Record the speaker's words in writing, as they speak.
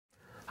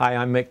Hi,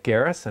 I'm Mick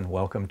Garris, and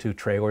welcome to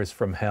Trailers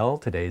from Hell.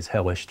 Today's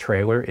hellish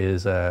trailer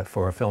is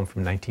for a film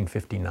from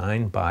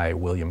 1959 by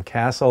William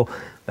Castle,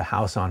 The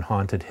House on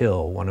Haunted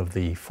Hill, one of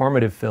the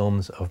formative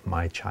films of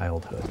my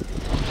childhood.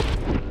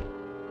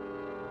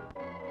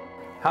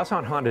 House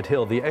on Haunted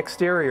Hill, the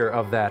exterior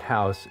of that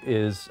house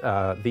is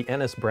the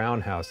Ennis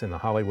Brown house in the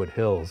Hollywood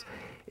Hills.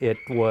 It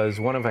was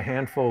one of a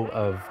handful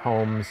of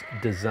homes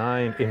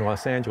designed in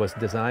Los Angeles,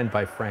 designed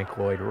by Frank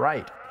Lloyd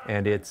Wright.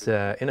 And it's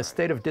in a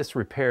state of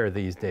disrepair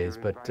these days,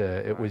 but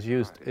it was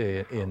used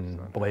in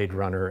Blade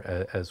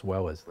Runner as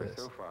well as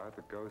this.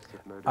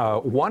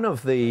 One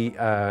of the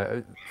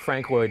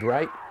Frank Lloyd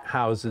Wright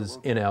houses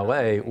in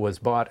LA was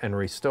bought and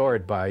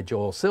restored by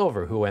Joel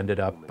Silver, who ended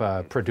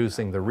up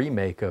producing the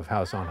remake of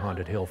House on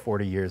Haunted Hill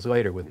 40 years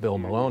later with Bill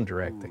Malone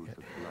directing it.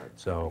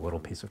 So a little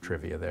piece of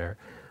trivia there.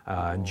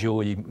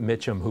 Julie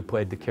Mitchum, who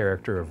played the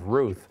character of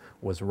Ruth,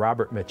 was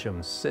Robert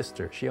Mitchum's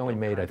sister. She only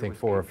made, I think,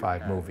 4 or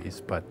 5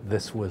 movies, but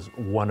this was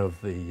one of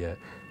the,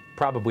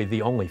 probably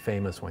the only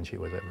famous one she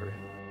was ever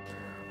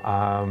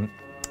in.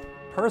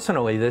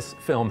 Personally, this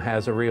film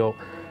has a real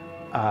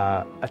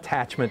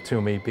attachment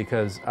to me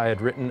because I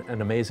had written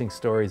an Amazing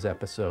Stories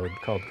episode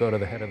called Go to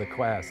the Head of the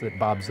Class that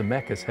Bob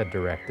Zemeckis had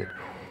directed.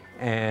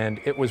 And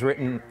it was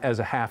written as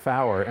a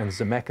half-hour, and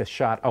Zemeckis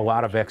shot a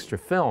lot of extra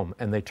film,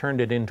 and they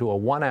turned it into a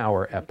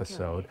 1-hour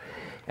episode.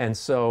 And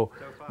so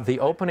the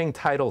opening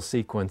title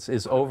sequence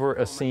is over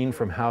a scene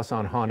from House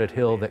on Haunted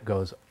Hill that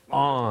goes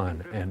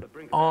on and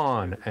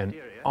on and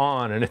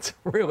on, and it's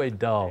really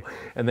dull.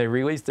 And they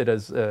released it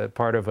as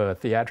part of a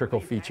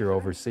theatrical feature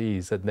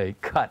overseas, and they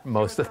cut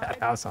most of that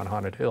House on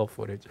Haunted Hill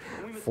footage,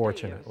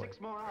 fortunately.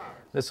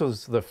 This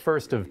was the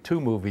first of 2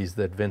 movies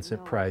that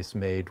Vincent Price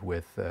made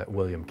with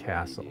William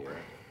Castle.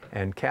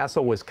 And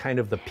Castle was kind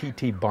of the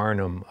P.T.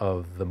 Barnum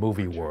of the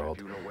movie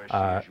world.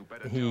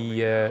 He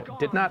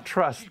did not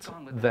trust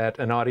that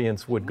an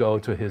audience would go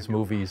to his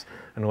movies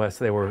unless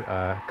they were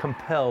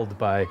compelled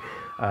by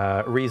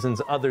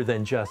reasons other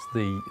than just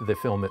the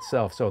film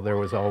itself, so there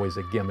was always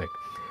a gimmick.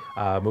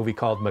 A movie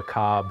called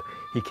Macabre,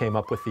 he came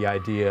up with the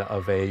idea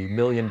of a $1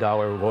 million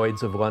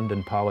Lloyd's of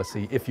London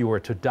policy if you were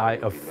to die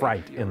of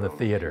fright in the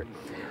theater.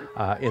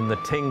 In The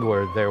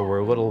Tingler, there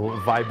were little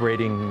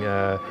vibrating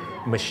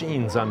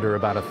machines under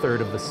about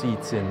 1/3 of the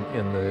seats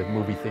in the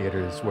movie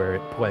theaters where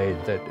it played,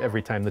 that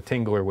every time the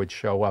Tingler would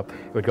show up,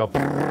 it would go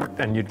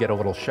and you'd get a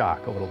little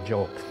shock, a little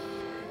jolt.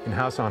 In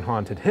House on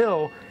Haunted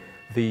Hill,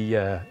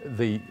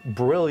 the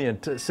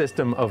brilliant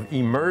system of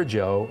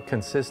emergo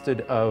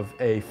consisted of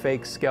a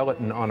fake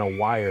skeleton on a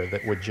wire that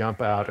would jump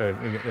out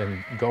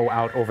and go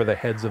out over the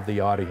heads of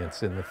the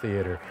audience in the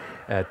theater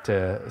at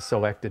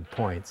selected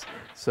points.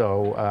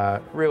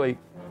 So really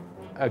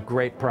a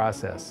great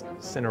process.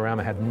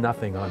 Cinerama had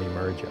nothing on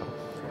emergo.